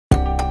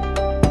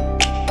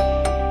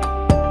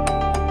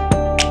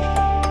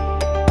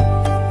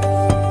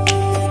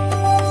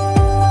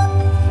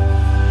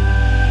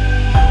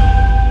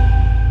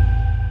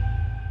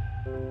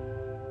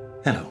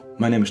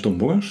my name is Tom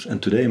Bongers and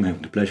today I'm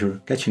having the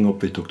pleasure catching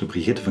up with Dr.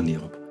 Brigitte van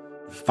Lierop,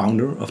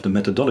 founder of the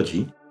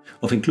methodology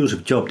of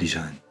inclusive job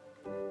design.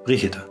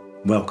 Brigitte,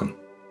 welcome.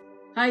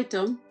 Hi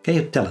Tom. Can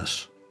you tell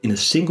us in a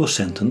single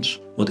sentence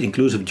what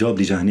inclusive job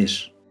design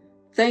is?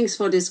 Thanks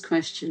for this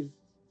question.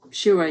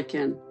 Sure I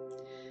can.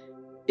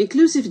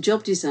 Inclusive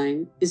job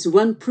design is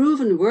one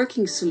proven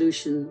working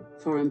solution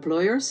for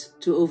employers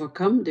to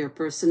overcome their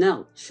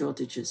personnel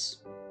shortages.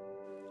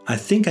 I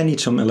think I need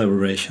some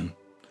elaboration.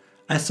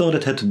 I thought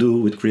it had to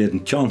do with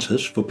creating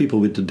chances for people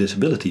with a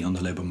disability on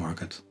the labour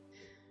market.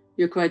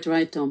 You're quite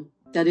right, Tom.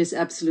 That is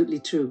absolutely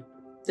true.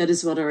 That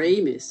is what our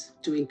aim is,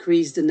 to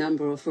increase the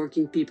number of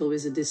working people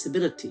with a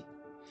disability.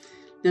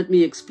 Let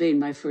me explain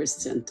my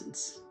first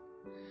sentence.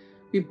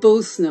 We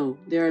both know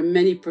there are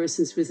many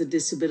persons with a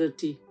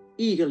disability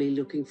eagerly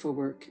looking for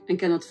work and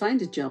cannot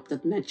find a job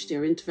that matches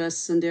their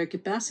interests and their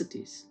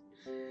capacities.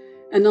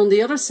 And on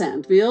the other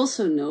hand, we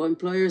also know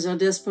employers are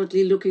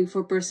desperately looking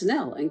for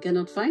personnel and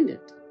cannot find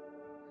it.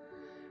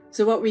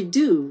 So what we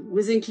do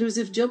with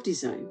inclusive job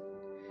design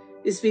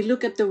is we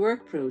look at the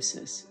work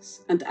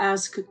processes and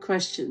ask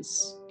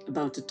questions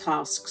about the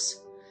tasks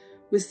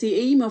with the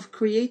aim of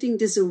creating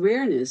this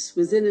awareness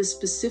within a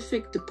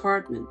specific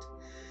department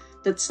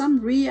that some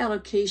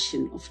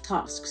reallocation of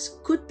tasks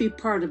could be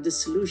part of the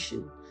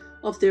solution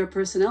of their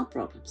personnel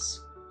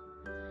problems.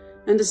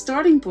 And the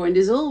starting point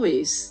is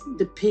always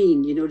the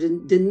pain,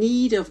 the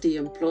need of the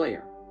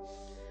employer.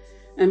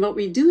 And what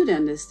we do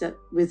then is that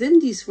within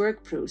these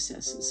work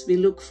processes, we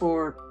look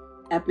for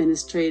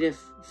administrative,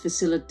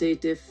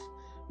 facilitative,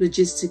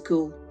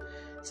 logistical,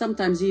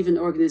 sometimes even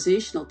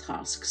organizational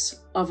tasks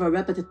of a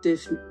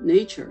repetitive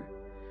nature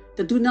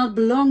that do not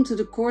belong to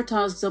the core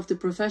tasks of the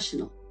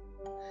professional.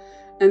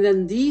 And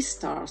then these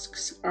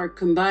tasks are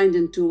combined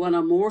into one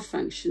or more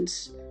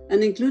functions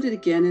and included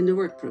again in the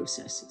work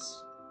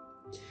processes.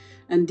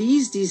 And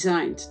these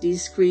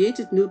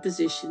created new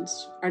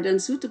positions are then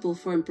suitable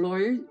for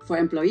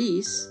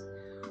employees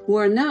who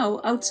are now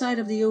outside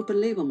of the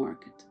open labor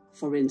market,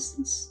 for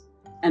instance,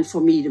 and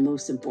for me the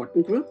most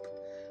important group,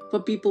 for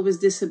people with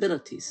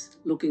disabilities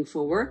looking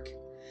for work,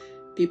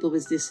 people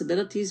with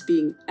disabilities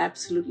being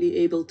absolutely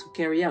able to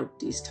carry out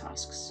these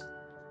tasks.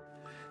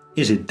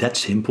 Is it that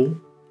simple?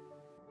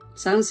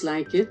 Sounds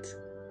like it.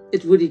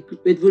 It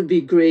would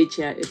be great,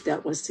 if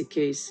that was the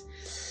case.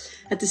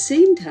 At the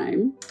same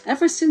time,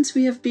 ever since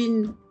we have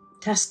been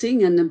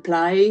testing and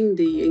applying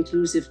the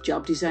inclusive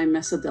job design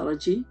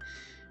methodology,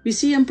 we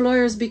see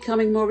employers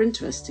becoming more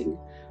interesting,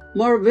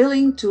 more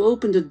willing to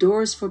open the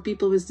doors for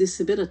people with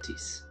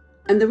disabilities.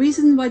 And the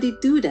reason why they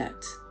do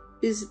that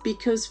is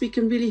because we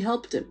can really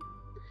help them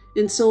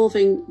in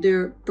solving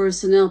their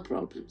personnel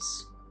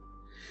problems.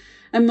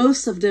 And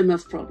most of them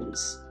have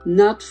problems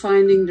not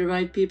finding the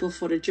right people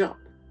for the job,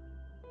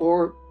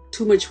 or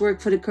too much work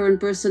for the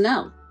current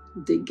personnel.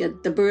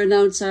 The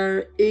burnouts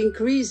are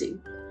increasing.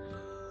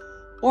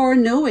 Or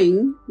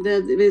knowing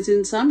that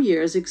within some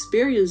years,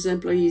 experienced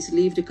employees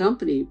leave the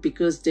company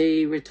because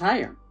they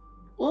retire.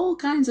 All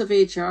kinds of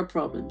HR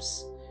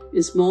problems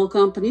in small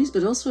companies,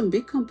 but also in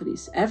big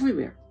companies,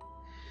 everywhere.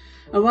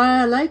 And why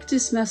I like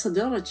this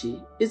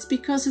methodology, it's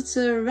because it's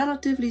a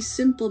relatively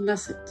simple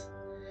method.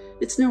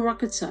 It's no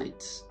rocket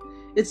science.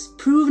 It's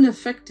proven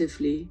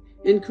effectively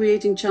in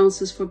creating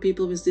chances for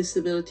people with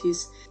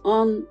disabilities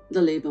on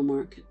the labor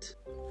market.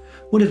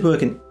 Would it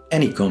work in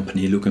any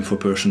company looking for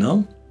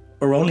personnel,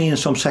 or only in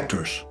some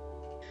sectors?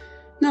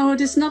 No,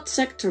 it is not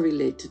sector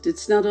related.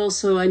 It's not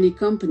also any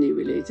company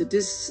related.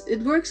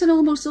 It works in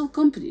almost all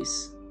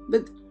companies,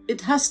 but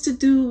it has to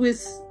do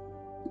with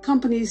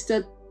companies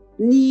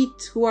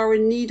who are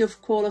in need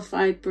of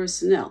qualified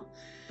personnel.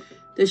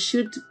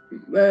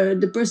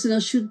 The personnel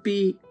should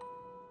be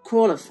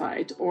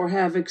qualified or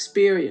have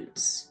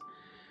experience.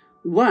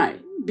 Why?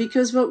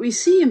 Because what we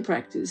see in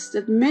practice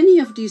that many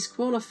of these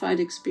qualified,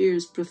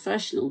 experienced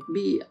professionals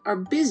are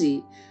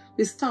busy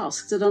with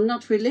tasks that are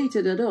not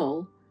related at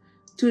all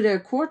to their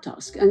core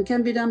task and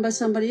can be done by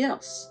somebody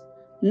else,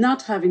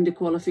 not having the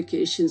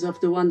qualifications of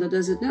the one that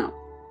does it now.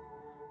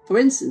 For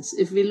instance,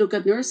 if we look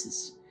at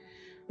nurses,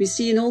 we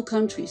see in all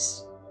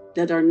countries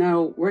that are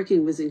now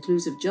working with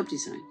inclusive job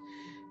design,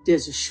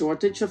 there's a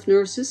shortage of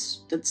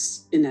nurses.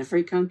 That's in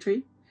every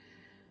country.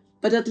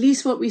 But at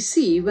least what we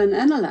see when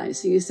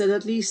analyzing is that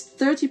at least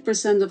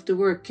 30% of the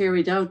work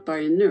carried out by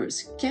a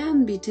nurse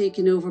can be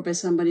taken over by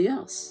somebody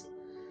else.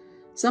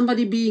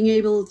 Somebody being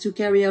able to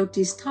carry out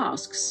these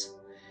tasks,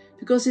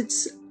 because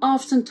it's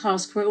often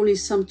tasks where only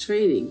some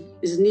training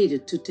is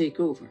needed to take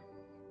over.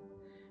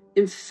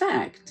 In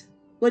fact,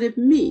 what it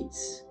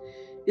means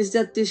is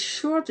that this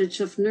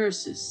shortage of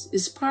nurses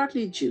is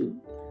partly due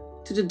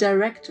to the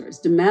directors,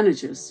 the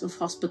managers of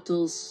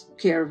hospitals,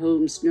 care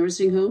homes,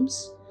 nursing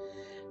homes,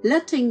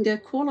 letting their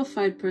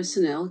qualified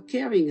personnel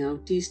carrying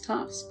out these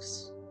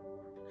tasks.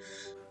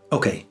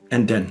 Okay,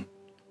 and then?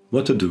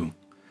 What to do?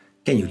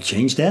 Can you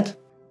change that?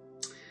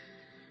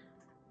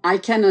 I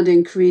cannot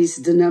increase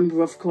the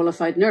number of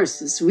qualified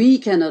nurses. We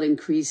cannot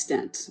increase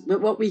that.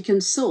 But what we can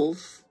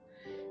solve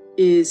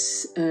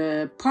is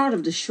part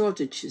of the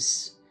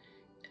shortages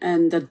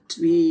and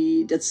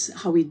that's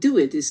how we do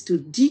it, is to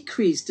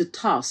decrease the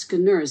task a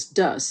nurse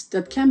does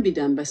that can be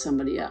done by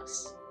somebody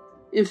else.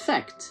 In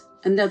fact,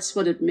 and that's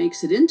what it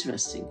makes it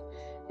interesting,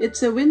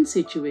 it's a win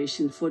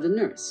situation for the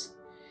nurse.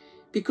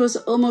 Because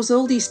almost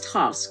all these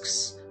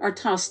tasks are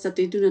tasks that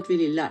they do not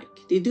really like.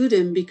 They do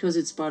them because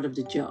it's part of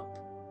the job.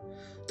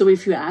 Though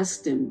if you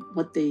ask them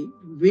what they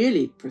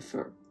really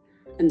prefer,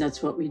 and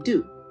that's what we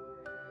do,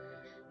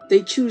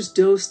 they choose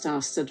those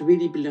tasks that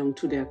really belong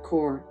to their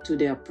core, to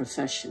their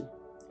profession,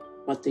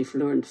 what they've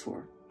learned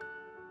for.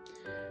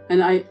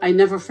 And I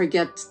never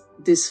forget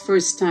this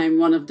first time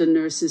one of the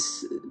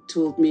nurses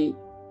told me,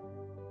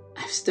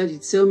 I've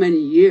studied so many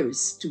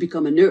years to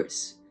become a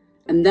nurse,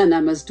 and then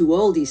I must do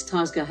all these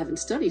tasks I haven't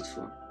studied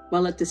for.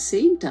 While at the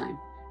same time,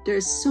 there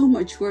is so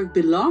much work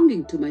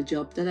belonging to my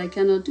job that I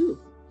cannot do.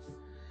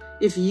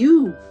 If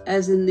you,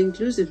 as an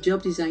inclusive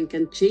job design,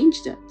 can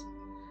change that,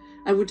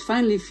 I would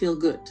finally feel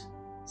good,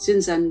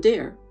 since I'm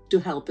there to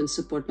help and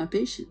support my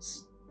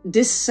patients.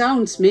 This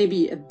sounds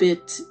maybe a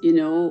bit,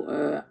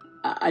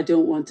 I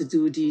don't want to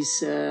do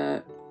these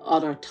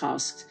other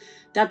tasks.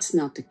 That's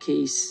not the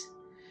case.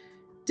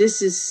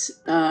 This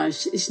is,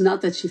 it's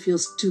not that she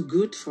feels too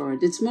good for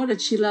it. It's more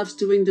that she loves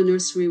doing the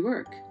nursery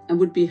work and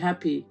would be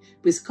happy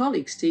with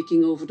colleagues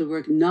taking over the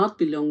work not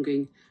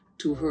belonging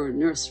to her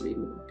nursery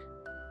work.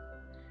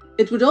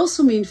 It would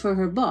also mean for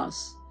her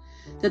boss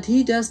that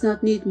he does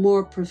not need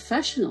more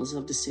professionals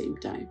of the same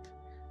type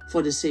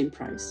for the same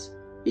price.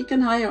 He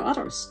can hire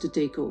others to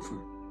take over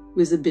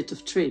with a bit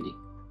of training.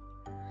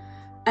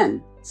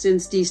 And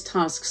since these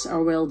tasks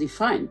are well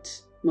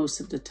defined most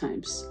of the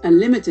times and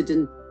limited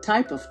in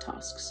type of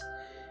tasks,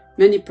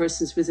 many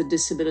persons with a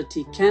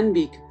disability can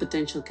be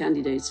potential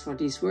candidates for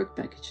these work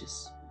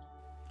packages.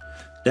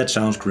 That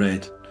sounds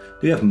great.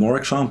 Do you have more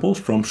examples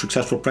from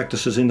successful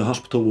practices in the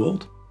hospital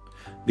world?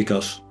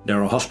 Because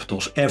there are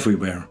hospitals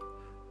everywhere,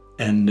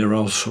 and there are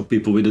also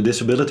people with a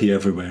disability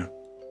everywhere.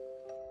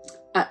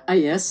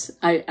 Yes,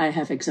 I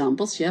have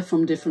examples,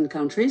 from different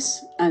countries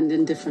and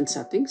in different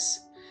settings.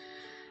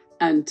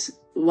 And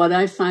what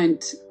I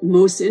find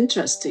most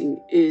interesting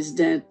is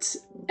that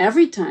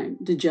every time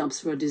the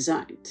jobs were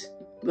designed,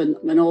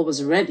 when all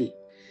was ready,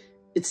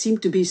 it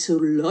seemed to be so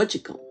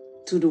logical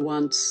to the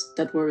ones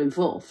that were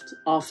involved,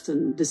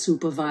 often the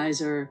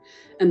supervisor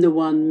and the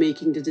one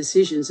making the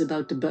decisions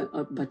about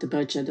the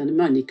budget and the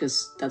money,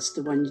 because that's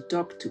the one you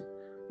talk to,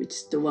 which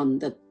is the one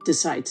that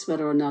decides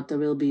whether or not there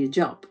will be a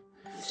job.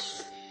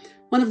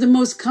 One of the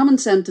most common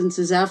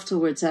sentences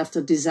afterwards,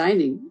 after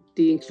designing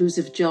the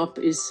inclusive job,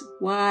 is,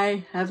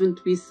 "Why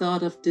haven't we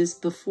thought of this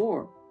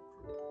before?"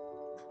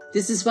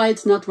 This is why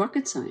it's not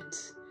rocket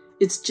science.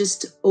 It's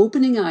just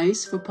opening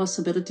eyes for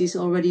possibilities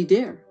already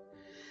there,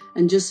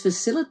 and just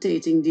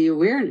facilitating the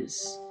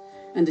awareness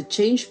and the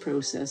change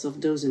process of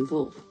those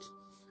involved.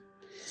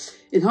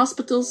 In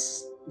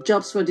hospitals,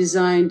 jobs were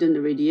designed in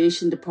the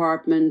radiation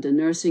department, the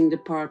nursing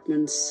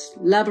departments,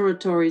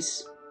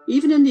 laboratories,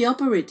 even in the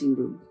operating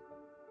room.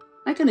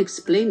 I can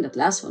explain that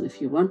last one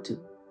if you want to.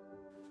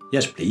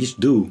 Yes, please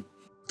do.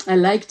 I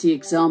like the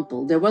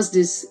example. There was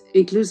this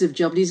inclusive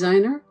job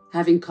designer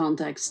having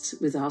contacts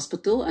with the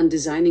hospital and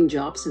designing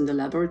jobs in the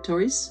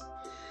laboratories.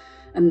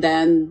 And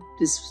then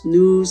this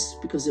news,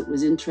 because it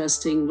was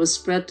interesting, was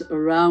spread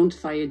around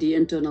via the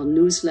internal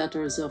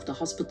newsletters of the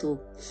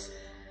hospital.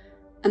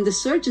 And the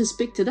surgeons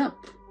picked it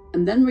up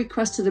and then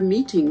requested a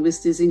meeting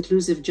with this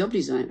inclusive job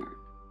designer,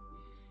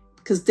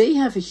 because they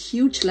have a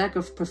huge lack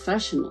of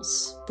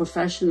professionals,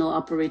 professional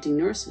operating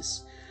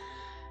nurses.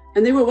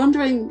 And they were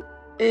wondering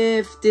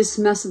if this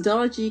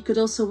methodology could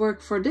also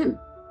work for them,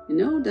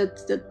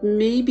 that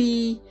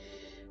maybe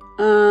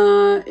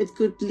it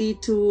could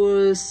lead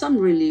to some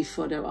relief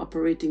for their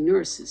operating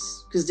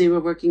nurses, because they were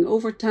working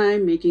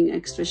overtime, making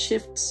extra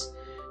shifts,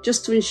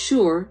 just to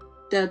ensure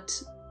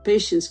that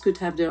patients could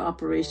have their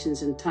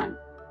operations in time.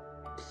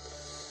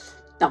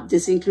 Now,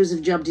 this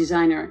inclusive job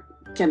designer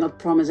cannot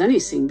promise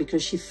anything,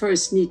 because she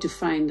first needs to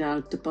find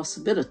out the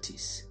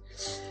possibilities.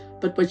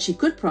 But what she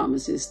could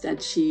promise is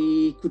that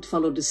she could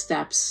follow the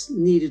steps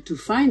needed to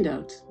find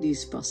out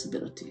these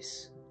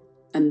possibilities,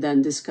 and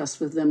then discuss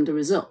with them the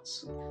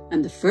results.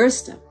 And the first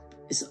step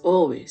is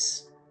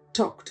always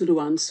talk to the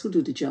ones who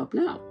do the job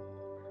now.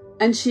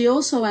 And she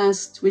also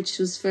asked, which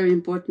was very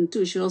important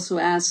too, she also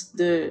asked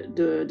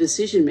the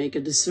decision maker,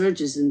 the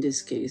surgeons in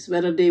this case,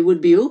 whether they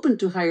would be open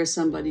to hire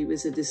somebody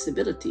with a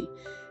disability,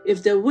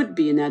 if there would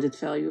be an added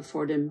value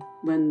for them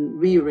when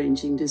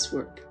rearranging this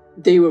work.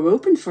 They were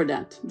open for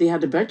that. They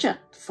had a budget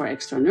for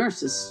extra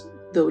nurses,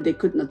 though they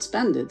could not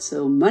spend it,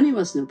 so money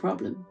was no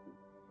problem.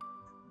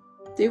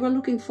 They were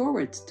looking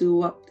forward to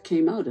what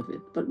came out of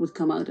it, what would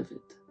come out of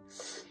it.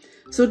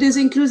 So this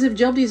inclusive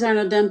job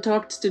designer then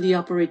talked to the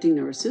operating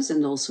nurses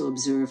and also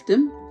observed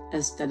them,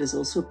 as that is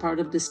also part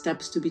of the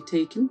steps to be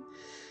taken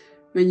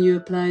when you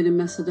apply the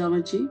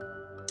methodology.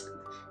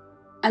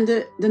 And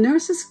the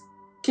nurses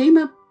came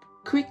up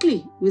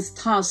quickly with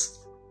tasks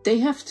they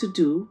have to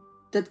do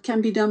that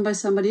can be done by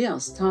somebody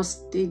else,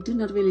 tasks they do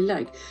not really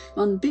like.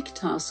 One big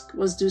task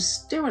was to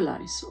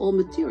sterilize all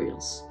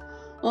materials,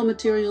 all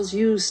materials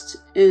used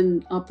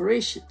in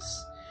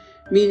operations.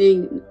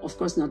 Meaning, of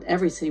course, not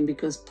everything,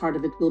 because part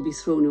of it will be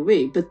thrown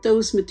away, but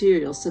those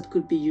materials that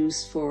could be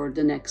used for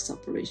the next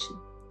operation.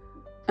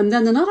 And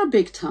then another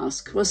big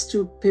task was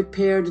to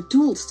prepare the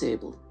tools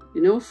table,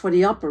 for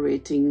the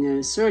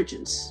operating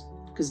surgeons,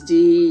 because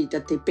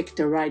that they pick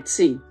the right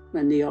thing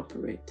when they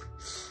operate.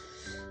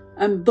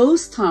 And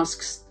both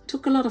tasks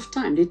took a lot of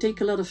time. They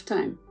take a lot of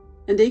time.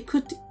 And they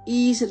could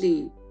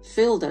easily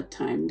fill that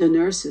time. The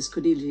nurses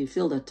could easily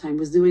fill that time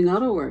with doing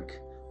other work,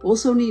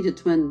 also needed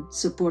when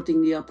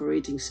supporting the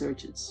operating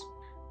surgeons.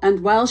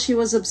 And while she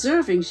was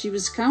observing, she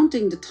was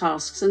counting the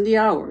tasks and the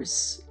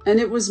hours. And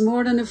it was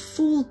more than a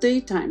full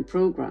daytime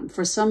program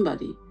for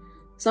somebody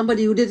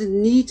who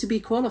didn't need to be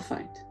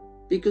qualified,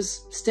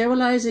 because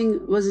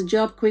sterilizing was a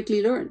job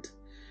quickly learned.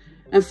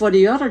 And for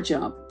the other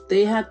job,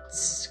 they had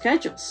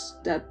schedules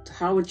that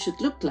how it should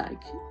look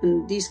like.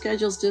 And these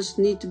schedules just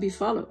need to be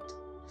followed.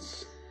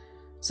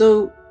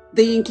 So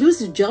the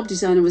inclusive job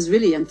designer was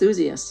really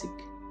enthusiastic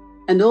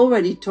and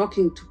already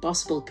talking to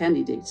possible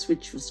candidates,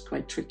 which was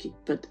quite tricky,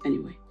 but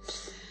anyway.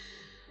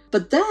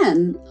 But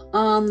then,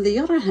 on the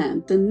other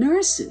hand, the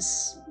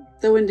nurses,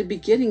 though in the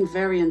beginning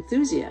very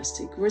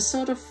enthusiastic, were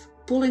sort of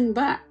pulling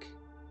back,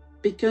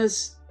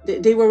 because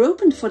they were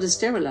open for the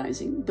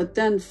sterilizing, but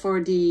then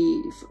for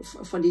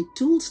the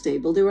tools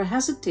table, they were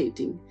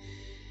hesitating,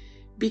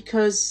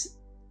 because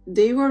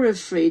they were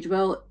afraid,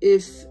 well,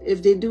 if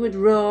they do it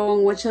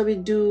wrong, what shall we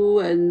do?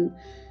 And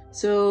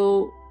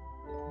so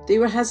they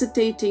were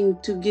hesitating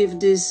to give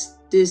this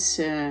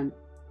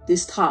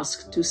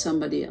task to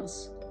somebody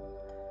else.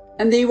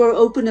 And they were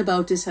open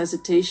about this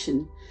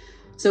hesitation.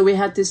 So we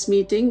had this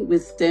meeting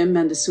with them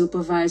and the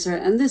supervisor,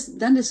 and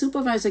then the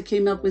supervisor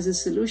came up with a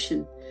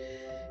solution,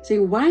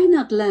 saying, why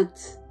not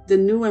let the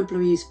new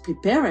employees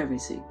prepare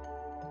everything?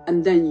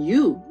 And then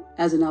you,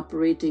 as an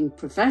operating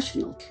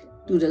professional,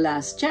 do the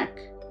last check.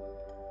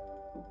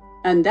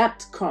 And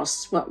that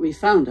costs, what we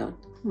found out,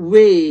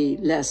 way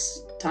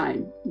less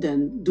time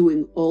than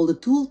doing all the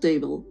tool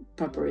table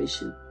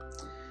preparation.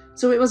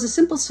 So it was a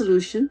simple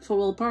solution for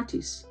all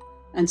parties.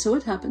 And so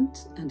it happened,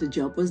 and the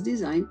job was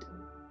designed.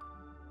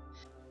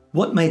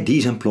 What made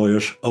these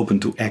employers open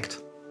to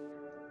act?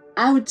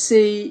 I would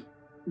say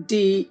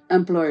the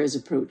employer's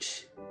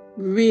approach,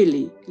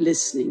 really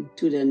listening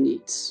to their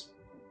needs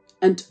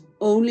and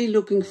only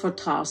looking for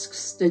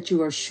tasks that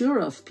you are sure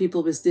of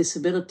people with a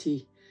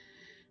disability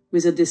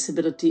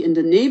in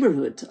the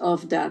neighborhood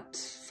of that,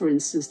 for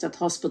instance, that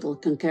hospital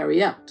can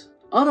carry out.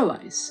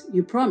 Otherwise,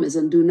 you promise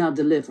and do not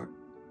deliver.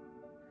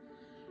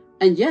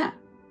 And yeah,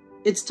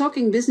 it's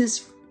talking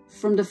business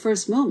from the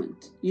first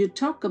moment. You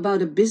talk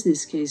about a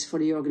business case for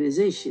the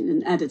organization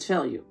and added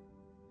value.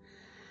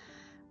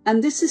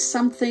 And this is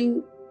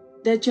something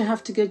that you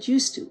have to get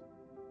used to.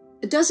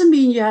 It doesn't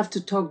mean you have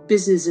to talk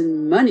business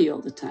and money all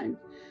the time,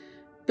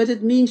 but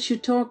it means you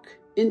talk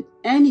in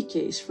any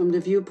case from the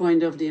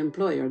viewpoint of the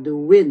employer, the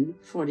win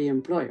for the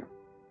employer.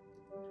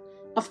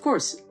 Of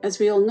course, as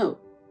we all know,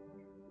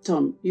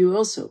 Tom, you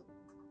also,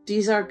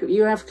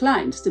 you have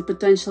clients, the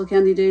potential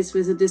candidates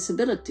with a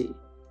disability.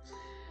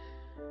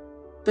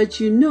 But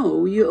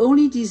you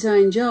only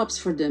design jobs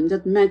for them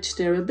that match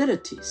their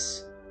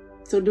abilities.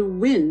 So the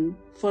win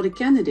for the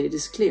candidate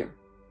is clear.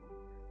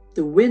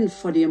 The win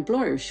for the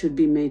employer should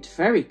be made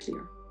very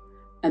clear.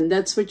 And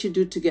that's what you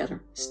do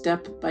together,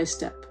 step by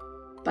step,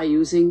 by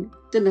using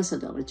the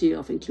methodology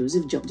of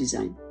inclusive job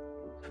design.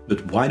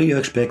 But why do you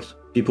expect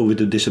people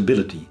with a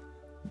disability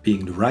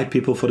being the right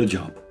people for the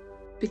job?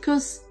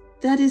 Because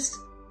that is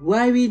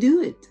why we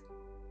do it.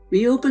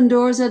 We open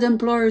doors at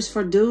employers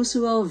for those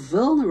who are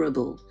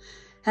vulnerable,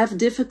 have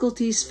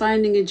difficulties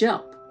finding a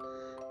job,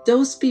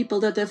 those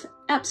people that have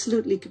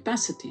absolutely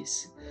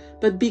capacities,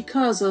 but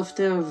because of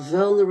their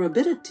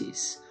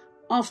vulnerabilities,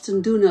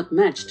 often do not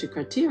match the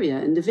criteria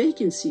and the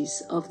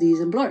vacancies of these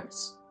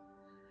employers.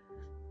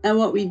 And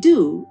what we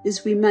do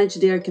is we match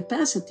their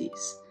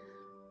capacities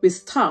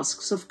with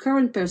tasks of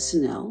current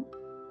personnel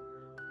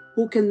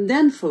who can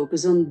then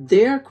focus on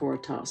their core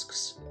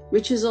tasks,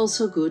 which is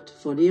also good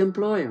for the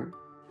employer.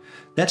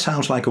 That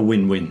sounds like a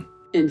win-win.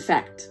 In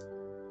fact,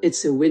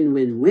 it's a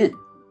win-win-win.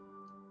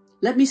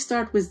 Let me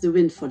start with the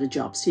win for the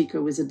job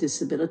seeker with a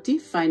disability,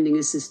 finding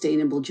a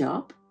sustainable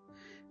job,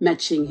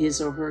 matching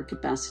his or her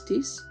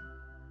capacities.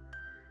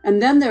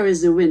 And then there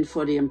is the win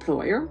for the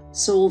employer,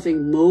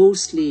 solving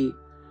mostly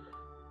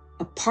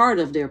a part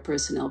of their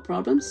personnel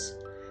problems.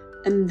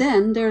 And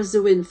then there's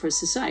the win for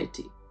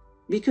society,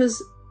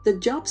 because the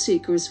job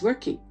seeker is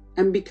working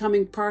and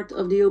becoming part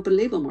of the open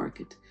labor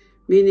market,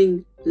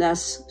 meaning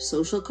less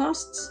social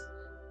costs,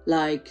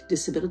 like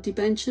disability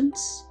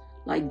pensions,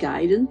 like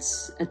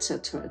guidance,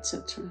 etc.,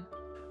 etc.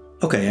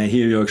 Okay, I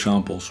hear your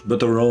examples, but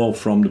they're all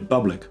from the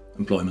public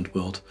employment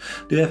world.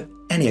 Do you have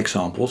any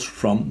examples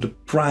from the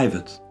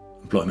private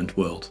employment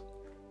world?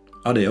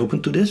 Are they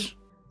open to this?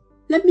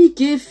 Let me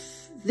give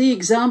the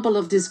example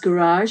of this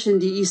garage in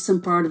the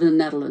eastern part of the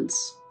Netherlands.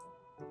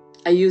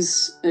 I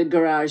use a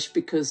garage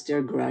because there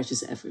are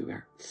garages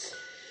everywhere.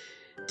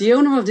 The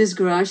owner of this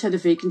garage had a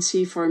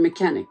vacancy for a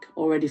mechanic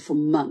already for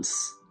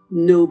months.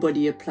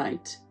 Nobody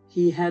applied.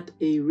 He had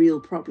a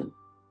real problem.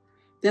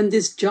 Then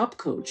this job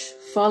coach,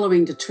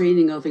 following the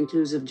training of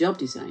inclusive job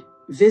design,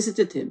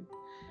 visited him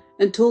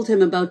and told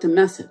him about the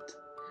method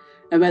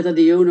and whether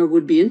the owner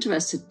would be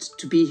interested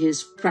to be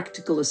his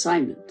practical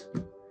assignment.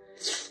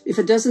 If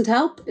it doesn't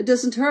help, it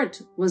doesn't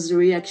hurt, was the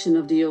reaction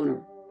of the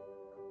owner.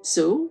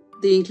 So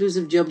the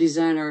inclusive job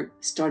designer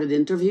started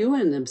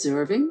interviewing and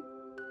observing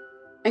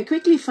and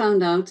quickly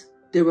found out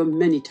there were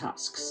many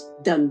tasks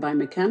done by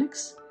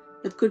mechanics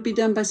that could be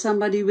done by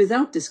somebody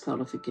without this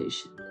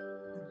qualification.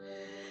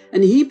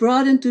 And he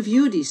brought into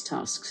view these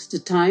tasks, the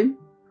time,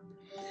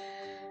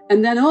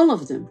 and then all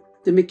of them,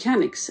 the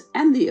mechanics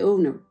and the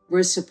owner,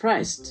 were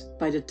surprised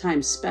by the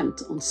time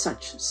spent on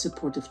such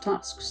supportive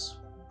tasks.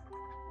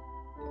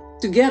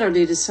 Together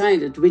they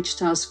decided which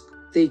task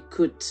they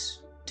could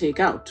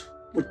take out,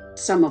 with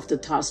some of the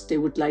tasks they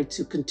would like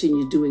to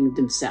continue doing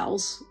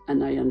themselves,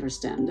 and I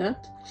understand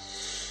that.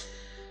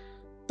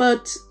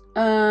 But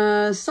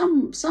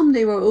some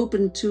they were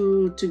open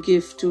to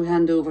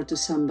hand over to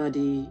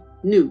somebody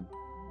new.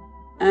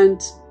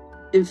 And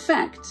in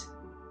fact,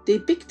 they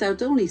picked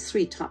out only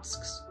 3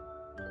 tasks.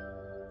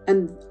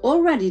 And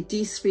already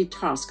these 3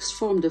 tasks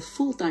formed a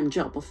full-time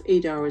job of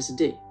 8 hours a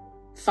day,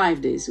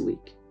 5 days a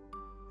week.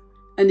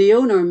 And the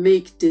owner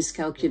made this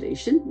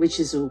calculation, which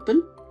is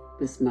open,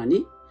 with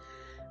money,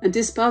 and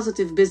this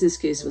positive business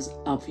case was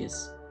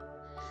obvious,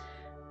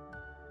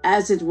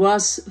 as it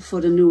was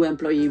for the new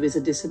employee with a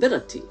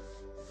disability,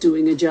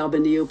 doing a job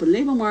in the open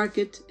labor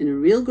market, in a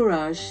real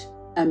garage,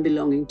 and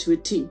belonging to a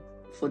team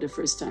for the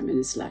first time in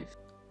his life.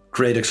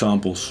 Great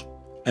examples,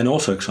 and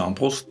also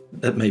examples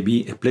that may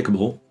be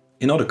applicable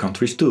in other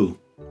countries too.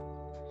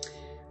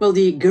 Well,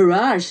 the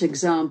garage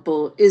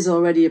example is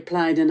already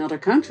applied in other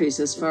countries,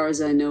 as far as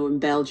I know, in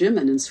Belgium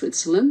and in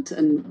Switzerland,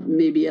 and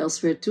maybe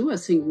elsewhere too. I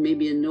think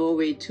maybe in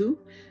Norway too.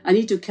 I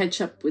need to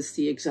catch up with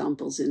the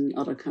examples in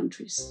other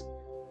countries.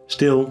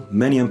 Still,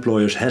 many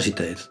employers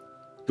hesitate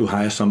to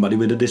hire somebody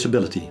with a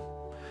disability.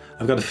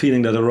 I've got a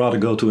feeling that I'd rather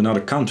go to another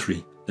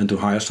country than to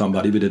hire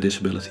somebody with a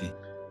disability.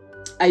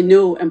 I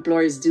know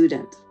employers do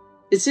that.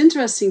 It's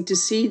interesting to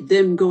see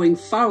them going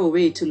far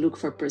away to look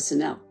for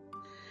personnel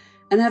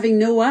and having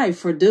no eye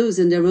for those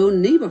in their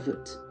own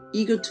neighborhood,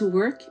 eager to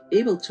work,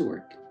 able to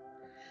work.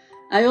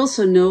 I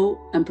also know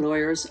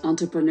employers,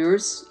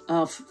 entrepreneurs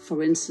of,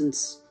 for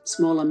instance,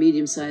 small or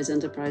medium-sized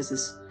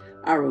enterprises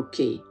are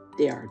okay.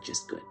 They are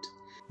just good.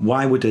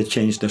 Why would they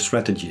change their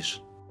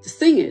strategies? The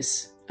thing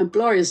is,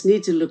 employers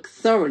need to look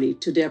thoroughly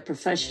to their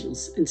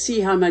professionals and see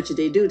how much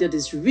they do that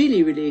is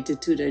really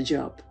related to their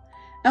job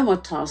and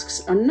what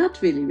tasks are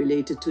not really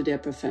related to their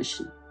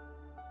profession.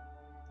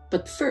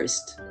 But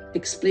first,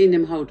 explain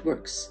them how it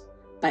works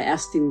by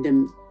asking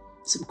them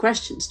some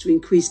questions to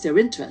increase their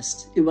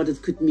interest in what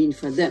it could mean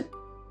for them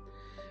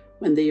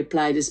when they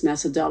apply this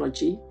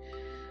methodology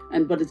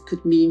and what it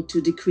could mean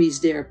to decrease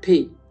their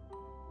pain,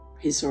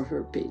 his or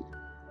her pain.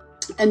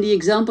 And the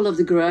example of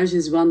the garage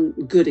is one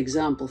good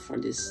example for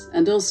this.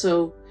 And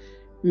also,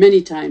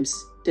 many times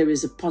there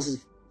is a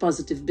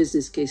positive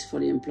business case for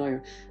the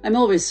employer. I'm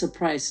always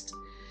surprised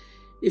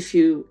if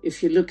you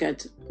look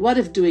at what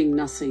if doing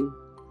nothing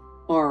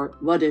or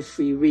what if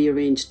we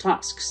rearrange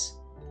tasks.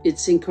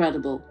 It's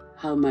incredible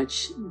how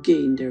much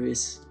gain there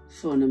is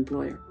for an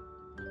employer.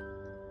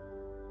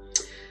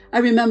 I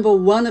remember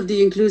one of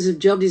the inclusive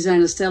job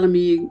designers telling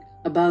me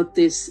about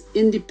this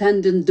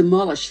independent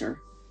demolisher.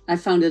 I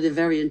found it a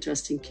very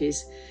interesting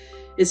case.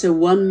 It's a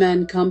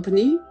one-man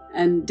company,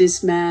 and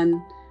this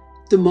man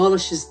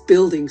demolishes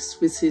buildings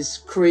with his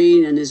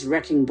crane and his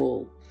wrecking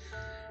ball.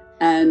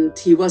 And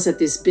he was at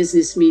this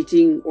business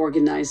meeting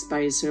organized by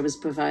a service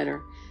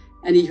provider,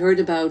 and he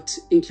heard about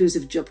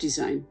inclusive job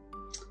design.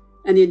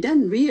 And he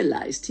then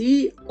realized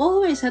he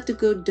always had to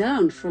go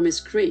down from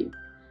his crane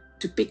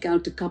to pick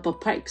out the copper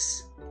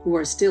pipes, who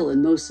are still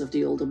in most of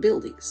the older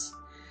buildings.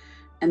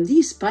 And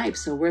these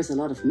pipes are worth a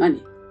lot of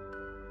money.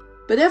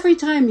 But every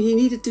time he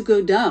needed to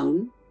go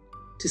down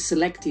to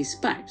select these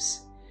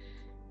pipes,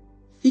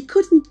 he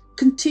couldn't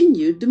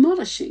continue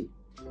demolishing.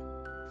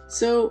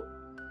 So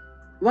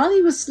while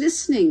he was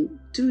listening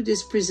to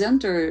this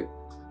presenter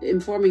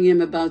informing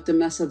him about the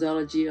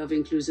methodology of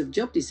inclusive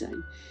job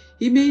design,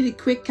 he made a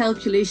quick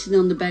calculation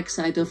on the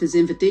backside of his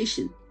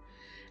invitation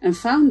and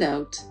found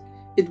out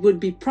it would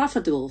be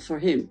profitable for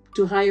him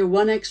to hire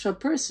one extra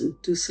person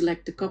to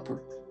select the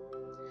copper.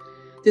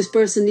 This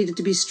person needed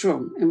to be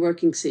strong and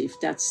working safe.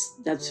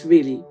 That's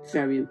really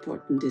very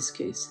important in this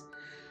case.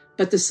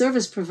 But the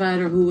service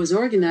provider who was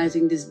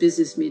organizing this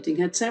business meeting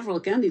had several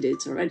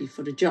candidates already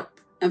for the job.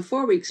 And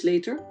 4 weeks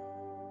later,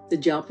 the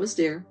job was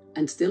there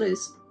and still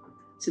is,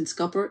 since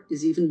copper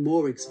is even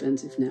more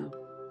expensive now.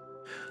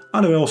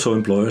 Are there also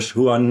employers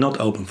who are not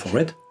open for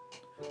it?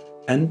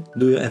 And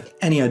do you have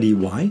any idea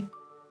why?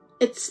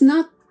 It's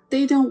not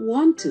they don't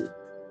want to.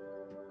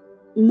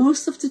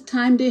 Most of the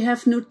time they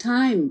have no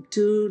time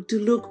to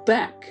look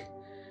back,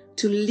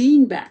 to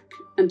lean back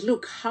and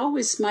look, how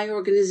is my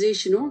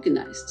organization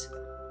organized?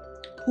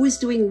 Who is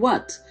doing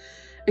what?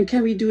 And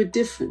can we do it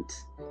different?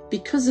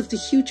 Because of the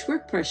huge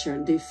work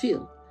pressure they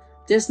feel.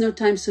 There's no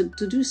time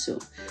to do so.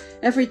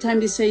 Every time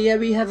they say, yeah,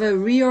 we have a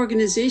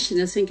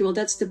reorganization, I think, well,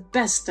 that's the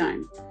best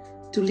time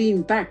to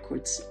lean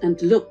backwards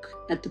and look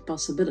at the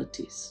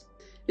possibilities.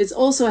 It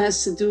also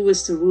has to do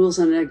with the rules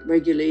and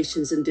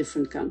regulations in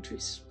different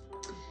countries.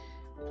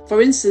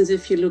 For instance,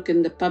 if you look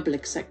in the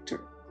public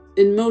sector,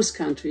 in most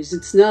countries,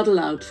 it's not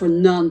allowed for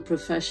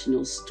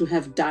non-professionals to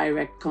have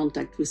direct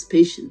contact with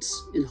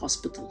patients in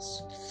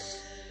hospitals,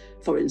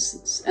 for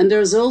instance. And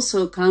there's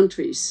also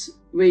countries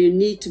where you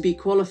need to be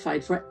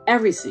qualified for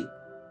everything,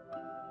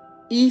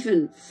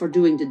 even for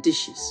doing the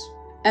dishes.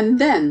 And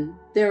then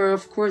there are,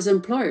 of course,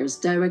 employers,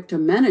 director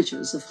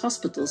managers of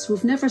hospitals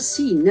who've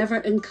never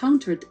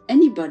encountered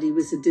anybody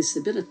with a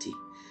disability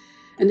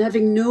and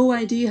having no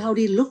idea how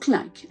they look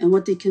like and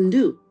what they can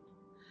do.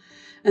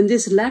 And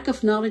this lack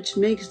of knowledge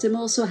makes them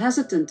also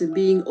hesitant in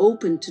being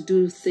open to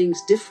do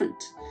things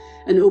different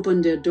and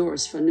open their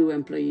doors for new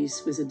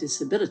employees with a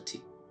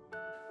disability.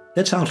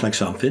 That sounds like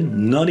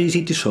something not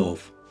easy to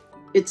solve.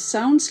 It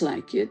sounds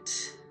like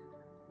it,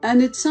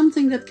 and it's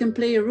something that can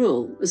play a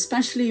role,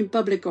 especially in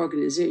public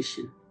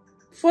organization.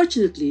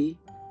 Fortunately,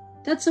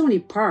 that's only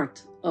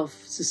part of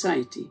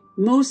society.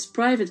 Most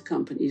private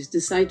companies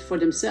decide for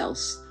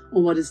themselves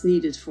on what is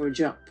needed for a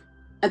job.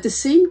 At the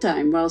same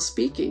time, while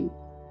speaking,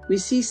 we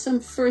see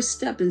some first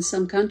step in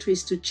some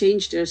countries to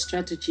change their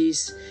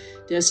strategies,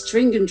 their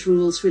stringent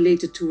rules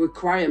related to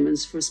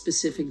requirements for a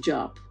specific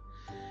job.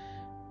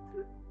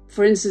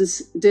 For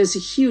instance, there's a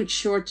huge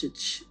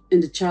shortage in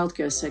the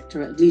childcare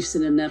sector, at least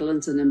in the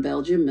Netherlands and in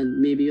Belgium,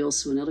 and maybe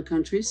also in other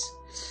countries.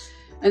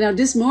 And now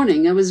this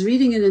morning I was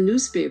reading in a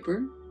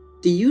newspaper,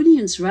 the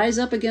unions rise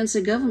up against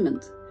the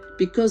government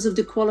because of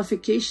the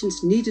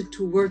qualifications needed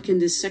to work in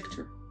this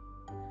sector.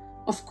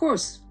 Of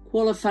course,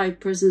 qualified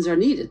persons are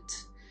needed.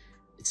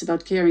 It's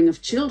about caring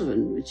of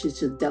children, which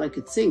is a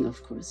delicate thing,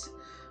 of course.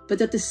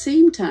 But at the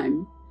same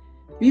time,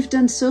 we've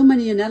done so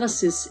many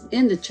analyses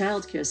in the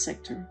childcare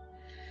sector,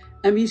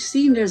 and we've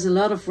seen there's a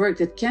lot of work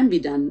that can be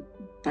done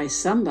by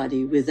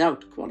somebody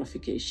without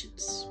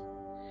qualifications.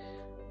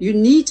 You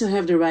need to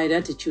have the right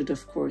attitude,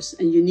 of course,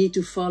 and you need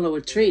to follow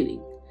a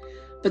training.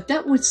 But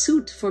that would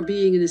suit for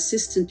being an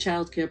assistant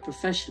childcare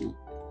professional.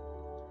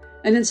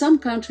 And in some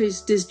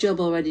countries, this job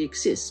already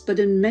exists, but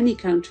in many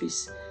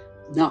countries,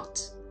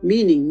 not.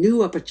 Meaning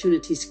new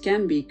opportunities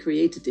can be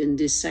created in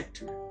this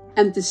sector.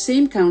 And the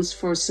same counts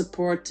for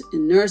support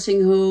in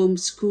nursing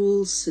homes,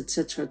 schools,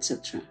 etc.,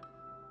 etc.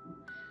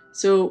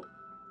 So,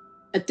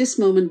 at this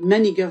moment,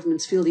 many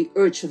governments feel the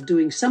urge of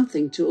doing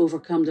something to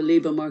overcome the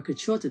labor market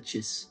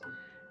shortages.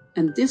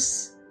 And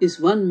this is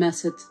one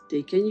method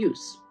they can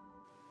use.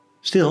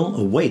 Still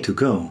a way to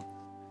go.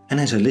 And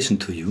as I listen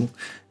to you,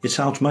 it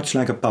sounds much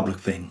like a public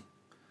thing.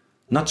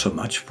 Not so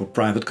much for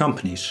private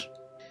companies.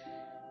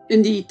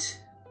 Indeed.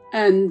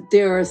 And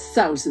there are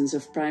thousands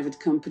of private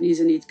companies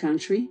in each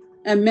country,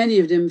 and many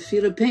of them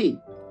feel a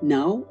pain,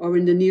 now or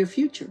in the near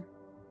future.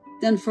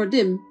 Then for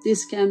them,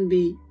 this can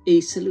be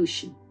a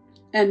solution.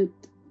 And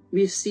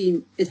we've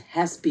seen it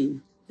has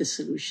been a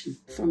solution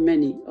for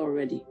many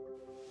already.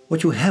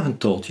 What you haven't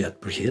told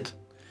yet, Brigitte,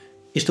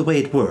 is the way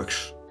it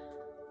works.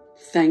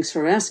 Thanks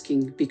for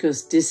asking,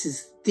 because this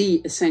is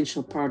the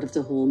essential part of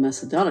the whole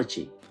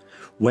methodology.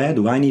 Where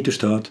do I need to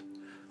start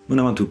when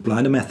I want to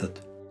apply the method?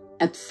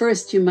 At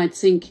first, you might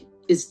think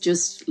it's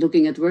just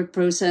looking at work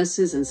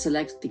processes and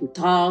selecting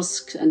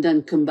tasks and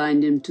then combine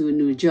them to a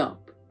new job.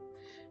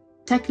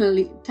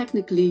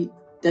 Technically,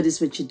 that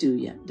is what you do,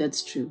 yeah,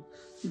 that's true.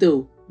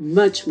 Though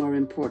much more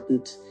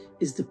important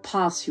is the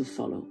path you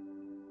follow.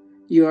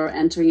 You are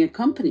entering a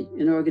company,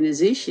 an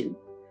organization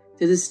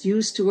that is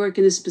used to work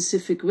in a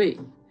specific way.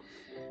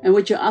 And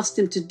what you ask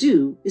them to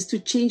do is to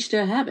change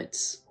their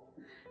habits.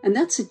 And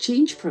that's a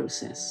change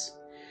process.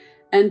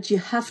 And you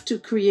have to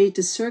create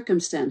the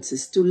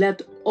circumstances to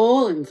let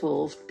all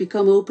involved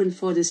become open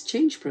for this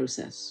change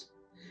process.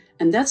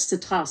 And that's the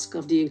task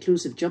of the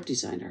inclusive job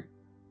designer.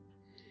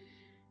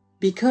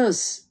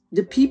 Because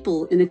the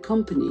people in a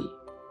company,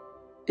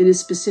 in a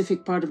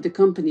specific part of the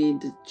company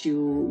that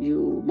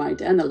you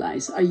might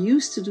analyze, are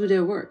used to do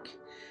their work.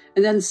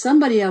 And then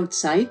somebody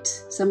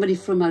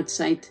from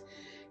outside,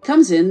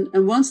 comes in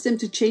and wants them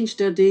to change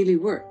their daily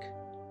work.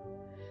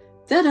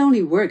 That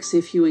only works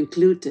if you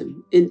include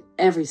them in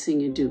everything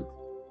you do.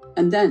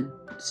 And then,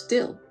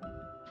 still,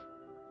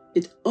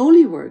 it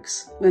only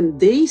works when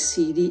they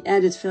see the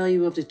added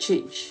value of the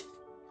change.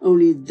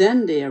 Only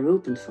then they are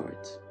open for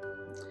it.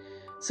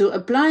 So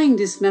applying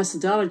this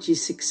methodology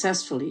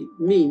successfully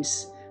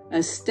means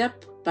a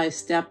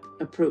step-by-step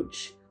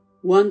approach,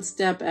 one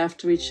step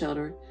after each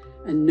other,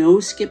 and no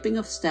skipping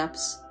of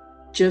steps,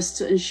 just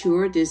to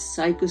ensure this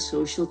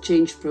psychosocial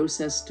change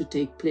process to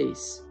take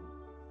place.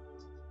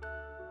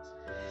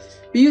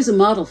 We use a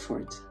model for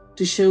it,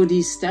 to show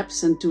these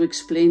steps and to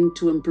explain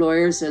to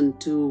employers and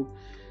to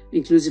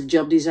inclusive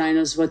job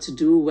designers what to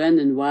do, when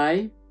and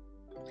why.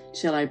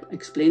 Shall I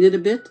explain it a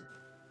bit?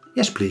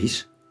 Yes,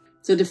 please.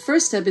 So the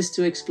first step is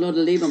to explore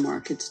the labor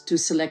market to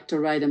select the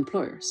right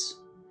employers.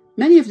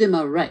 Many of them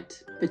are right,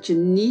 but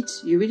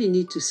you really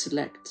need to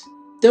select.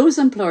 Those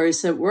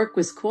employers that work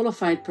with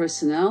qualified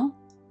personnel,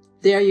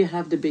 there you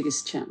have the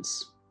biggest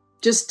chance.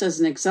 Just as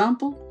an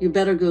example, you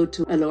better go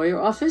to a lawyer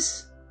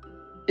office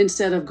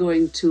instead of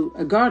going to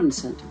a garden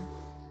center.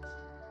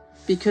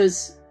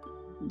 Because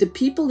the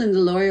people in the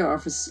lawyer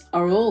office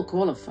are all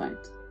qualified.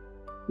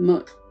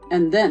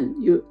 And then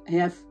you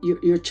have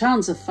your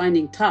chance of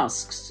finding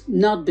tasks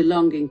not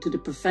belonging to the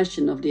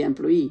profession of the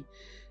employee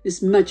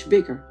is much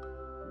bigger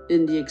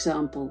in the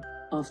example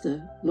of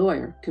the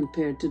lawyer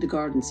compared to the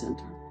garden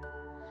center.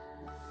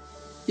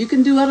 You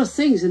can do other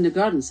things in the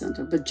garden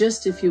center, but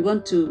just if you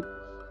want to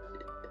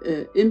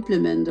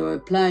implement or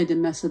apply the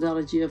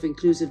methodology of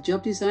inclusive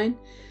job design,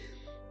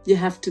 you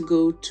have to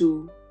go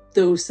to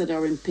those that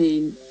are in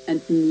pain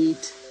and need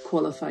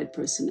qualified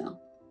personnel.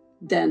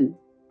 Then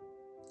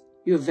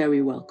you're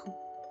very welcome.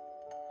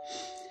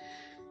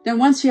 Then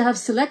once you have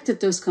selected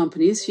those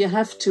companies, you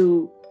have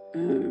to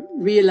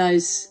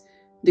realize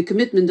the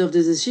commitment of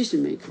the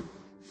decision maker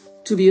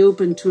to be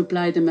open to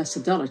apply the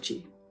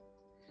methodology.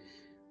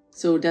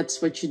 So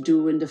that's what you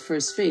do in the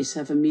first phase,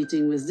 have a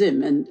meeting with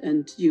them.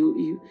 And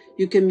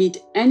you can meet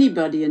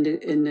anybody in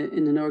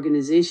an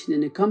organization,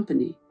 in a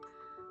company.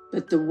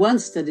 But the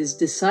ones that is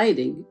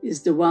deciding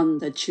is the one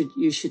that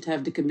you should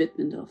have the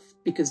commitment of,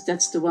 because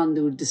that's the one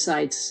who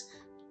decides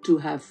to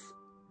have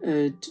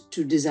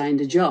to design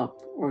the job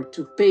or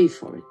to pay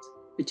for it,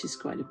 which is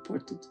quite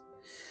important.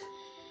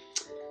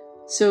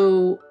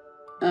 So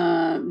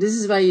this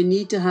is why you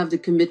need to have the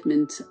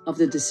commitment of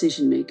the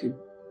decision maker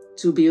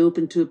to be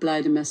open to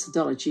apply the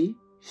methodology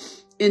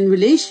in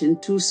relation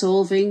to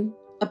solving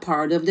a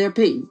part of their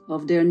pain,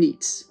 of their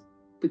needs.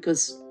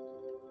 Because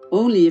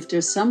only if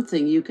there's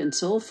something you can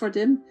solve for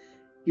them,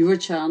 your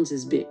chance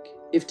is big.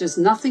 If there's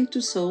nothing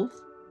to solve,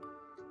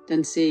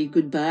 then say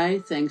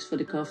goodbye, thanks for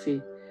the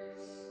coffee,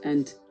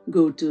 and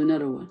go to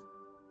another one.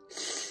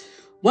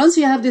 Once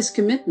you have this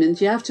commitment,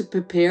 you have to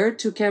prepare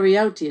to carry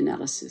out the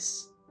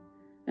analysis.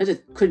 And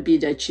it could be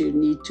that you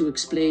need to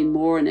explain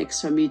more, an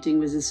extra meeting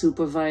with a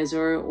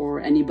supervisor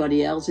or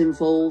anybody else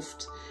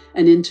involved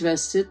and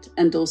interested,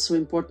 and also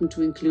important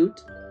to include.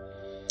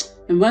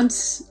 And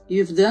once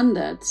you've done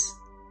that,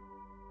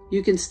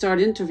 you can start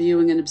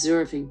interviewing and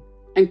observing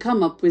and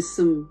come up with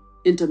some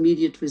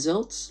intermediate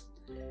results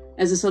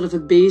as a sort of a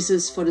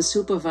basis for the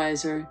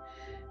supervisor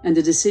and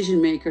the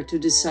decision maker to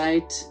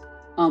decide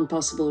on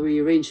possible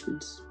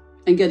rearrangements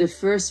and get a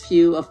first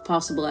view of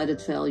possible added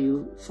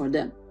value for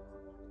them.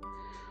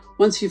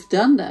 Once you've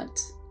done that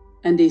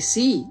and they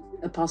see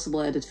a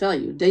possible added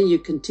value, then you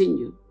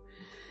continue.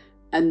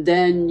 And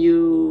then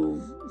you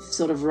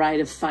sort of write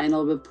a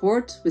final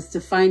report with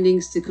the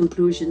findings, the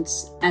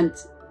conclusions, and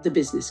the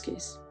business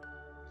case.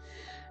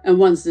 And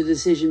once the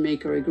decision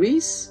maker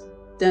agrees,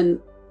 then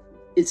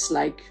it's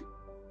like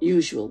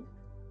usual.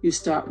 You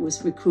start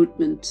with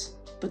recruitment,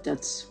 but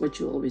that's what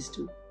you always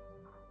do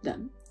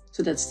then.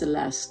 So that's the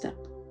last step.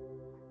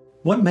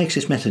 What makes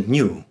this method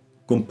new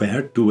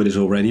compared to what is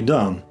already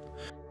done?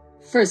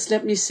 First,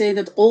 let me say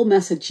that all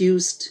methods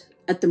used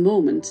at the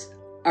moment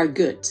are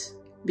good,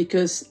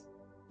 because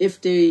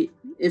if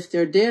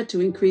they're there to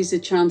increase the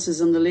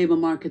chances on the labor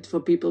market for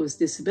people with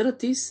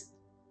disabilities,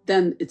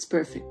 then it's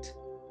perfect.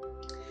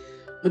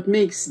 What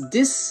makes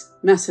this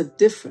method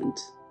different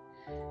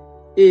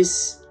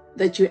is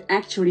that you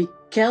actually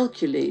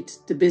calculate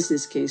the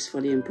business case for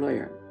the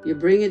employer. You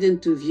bring it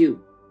into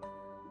view.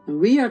 And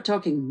we are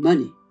talking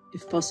money,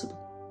 if possible.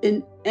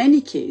 In any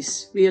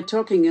case, we are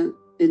talking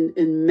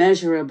in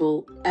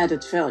measurable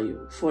added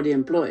value for the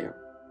employer.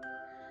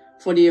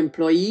 For the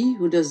employee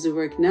who does the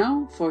work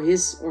now, for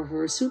his or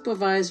her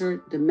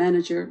supervisor, the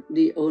manager,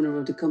 the owner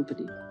of the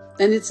company.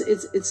 And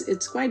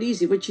it's quite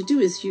easy. What you do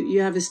is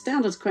you have a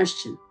standard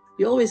question.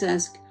 You always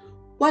ask,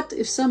 what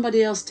if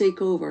somebody else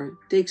takes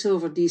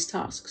over these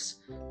tasks?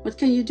 What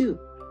can you do?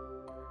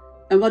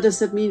 And what does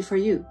that mean for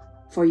you,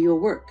 for your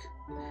work?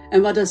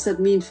 And what does that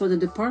mean for the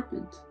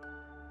department?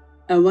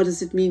 And what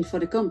does it mean for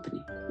the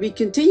company? We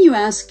continue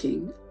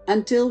asking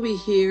until we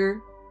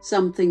hear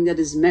something that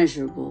is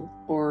measurable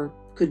or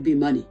could be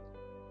money.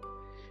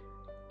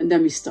 And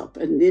then we stop.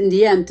 And in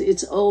the end,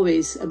 it's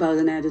always about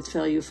an added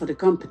value for the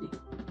company,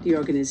 the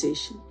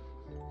organization.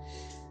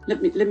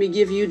 Let me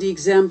give you the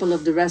example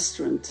of the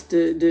restaurant.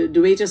 The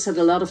waiters had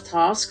a lot of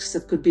tasks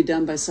that could be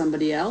done by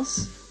somebody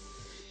else.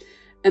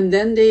 And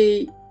then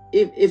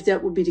if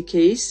that would be the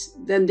case,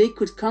 then they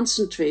could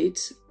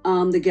concentrate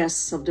on the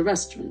guests of the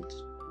restaurant.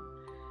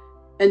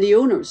 And the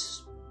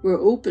owners were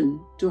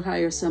open to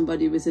hire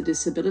somebody with a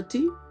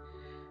disability.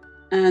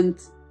 And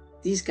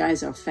these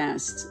guys are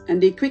fast.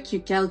 And they quickly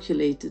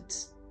calculated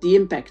the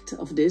impact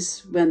of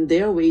this when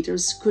their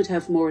waiters could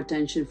have more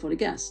attention for the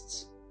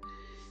guests.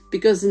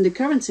 Because in the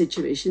current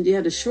situation, they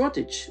had a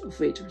shortage of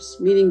waiters,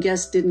 meaning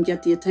guests didn't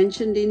get the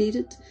attention they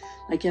needed,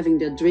 like having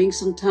their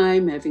drinks on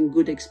time, having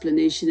good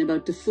explanation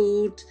about the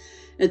food,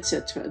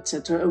 etc.,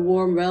 etc., a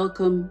warm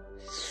welcome.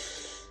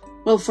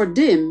 Well, for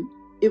them,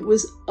 it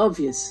was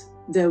obvious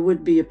there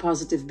would be a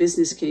positive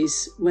business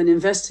case when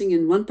investing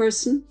in one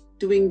person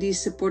doing these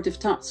supportive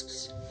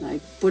tasks,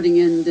 like putting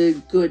in the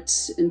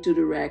goods into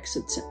the racks,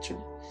 etc.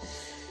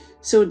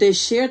 So they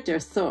shared their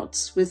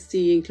thoughts with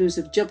the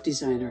inclusive job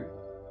designer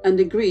and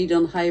agreed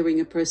on hiring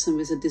a person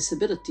with a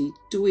disability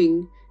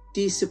doing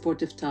these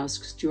supportive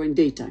tasks during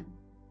daytime.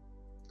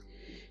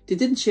 They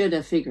didn't share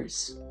their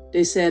figures.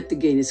 They said the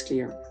gain is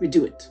clear, we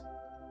do it.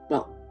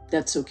 Well,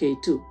 that's okay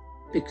too,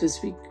 because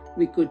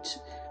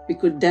we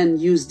could then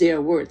use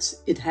their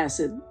words. It has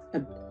an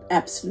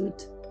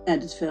absolute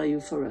added value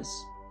for us.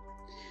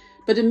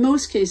 But in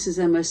most cases,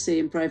 I must say,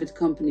 in private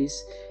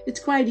companies, it's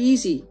quite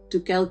easy to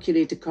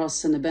calculate the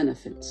costs and the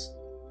benefits.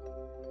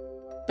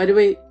 By the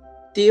way,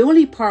 the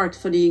only part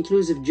for the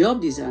inclusive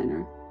job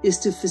designer is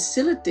to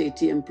facilitate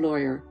the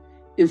employer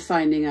in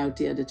finding out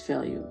the added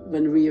value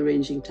when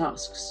rearranging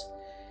tasks.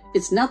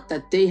 It's not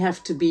that they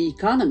have to be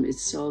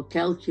economists or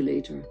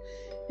calculator.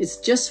 It's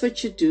just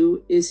what you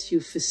do is you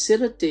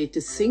facilitate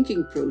the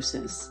thinking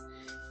process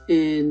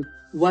in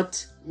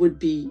what would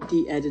be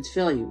the added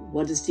value,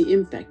 what is the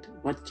impact,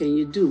 what can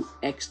you do,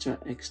 extra,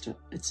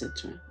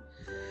 etc.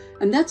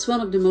 And that's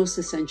one of the most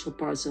essential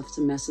parts of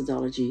the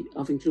methodology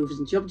of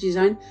inclusive job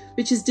design,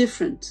 which is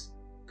different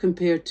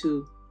compared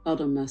to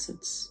other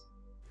methods.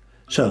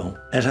 So,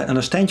 as I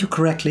understand you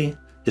correctly,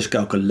 this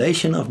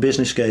calculation of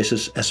business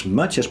cases as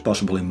much as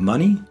possible in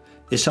money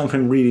is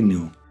something really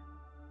new.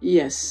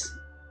 Yes.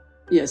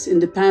 Yes, in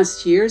the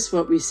past years,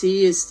 what we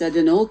see is that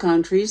in all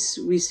countries,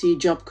 we see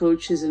job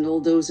coaches and all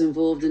those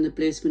involved in the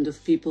placement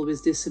of people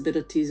with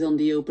disabilities on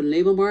the open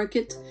labor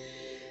market.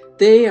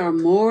 They are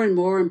more and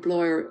more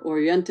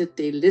employer-oriented.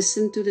 They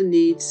listen to the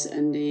needs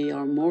and they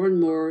are more and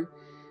more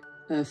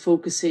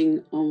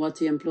focusing on what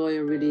the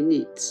employer really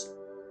needs.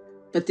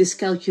 But this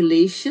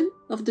calculation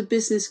of the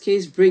business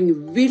case,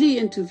 bring really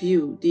into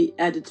view the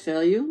added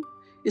value,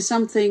 is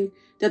something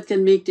that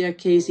can make their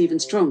case even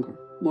stronger,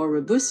 more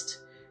robust,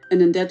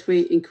 and in that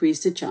way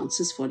increase the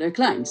chances for their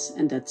clients.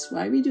 And that's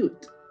why we do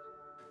it.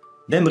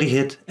 Then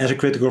Brigitte, as a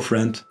critical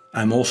friend,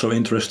 I'm also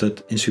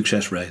interested in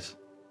success rate.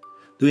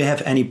 Do you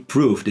have any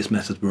proof this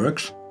method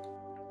works?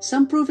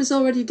 Some proof is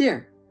already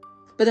there.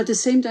 But at the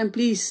same time,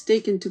 please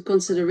take into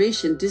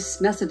consideration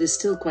this method is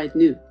still quite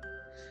new.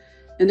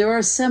 And there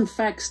are some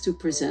facts to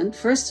present.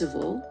 First of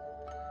all,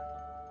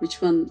 which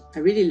one I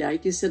really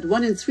like, is that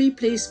 1 in 3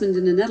 placement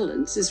in the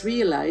Netherlands is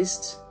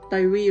realized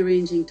by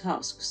rearranging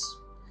tasks.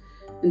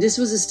 And this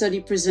was a study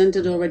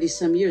presented already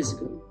some years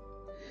ago.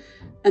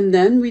 And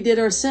then we did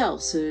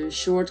ourselves a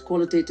short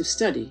qualitative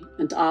study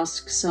and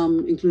asked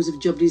some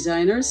inclusive job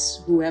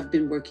designers who have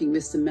been working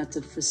with the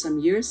method for some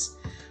years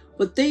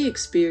what they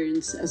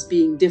experience as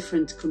being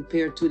different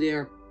compared to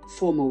their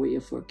former way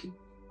of working.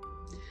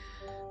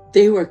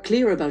 They were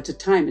clear about the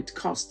time it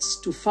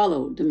costs to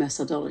follow the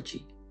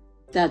methodology.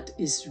 That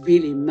is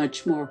really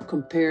much more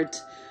compared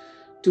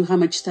to how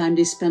much time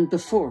they spent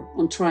before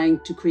on trying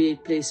to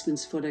create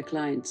placements for their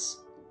clients.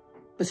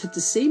 But at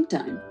the same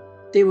time,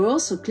 they were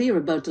also clear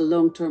about the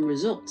long-term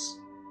results.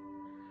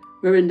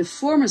 Where in the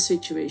former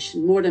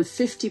situation, more than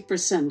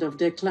 50% of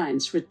their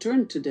clients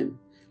returned to them,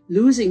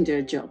 losing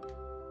their job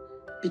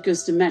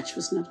because the match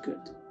was not good,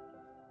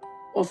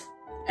 of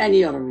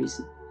any other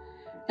reason.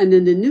 And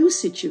in the new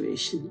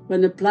situation,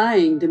 when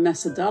applying the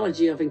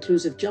methodology of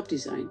inclusive job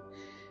design,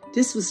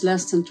 this was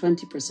less than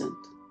 20%.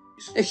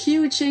 A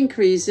huge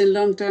increase in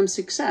long-term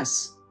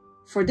success.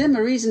 For them,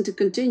 a reason to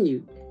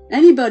continue.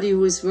 Anybody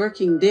who is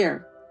working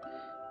there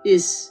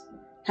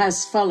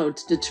has followed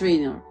the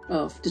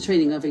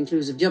training of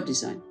inclusive job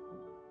design.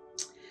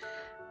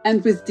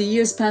 And with the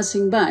years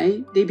passing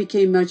by, they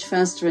became much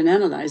faster in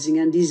analyzing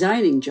and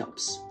designing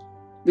jobs,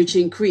 which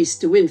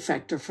increased the win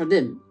factor for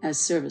them as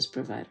service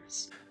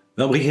providers.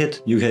 Well,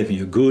 Brigitte, you gave me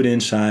a good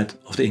insight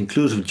of the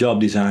inclusive job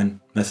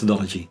design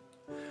methodology.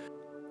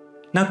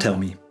 Now tell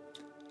me,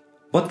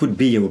 what would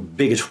be your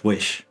biggest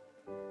wish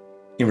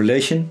in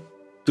relation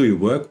to your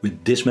work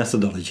with this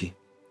methodology?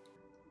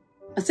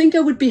 I think I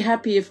would be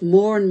happy if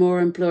more and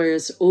more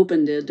employers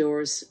open their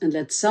doors and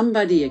let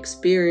somebody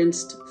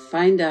experienced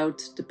find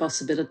out the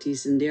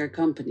possibilities in their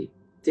company,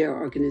 their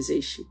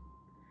organization.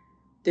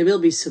 They will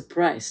be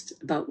surprised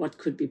about what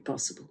could be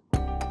possible.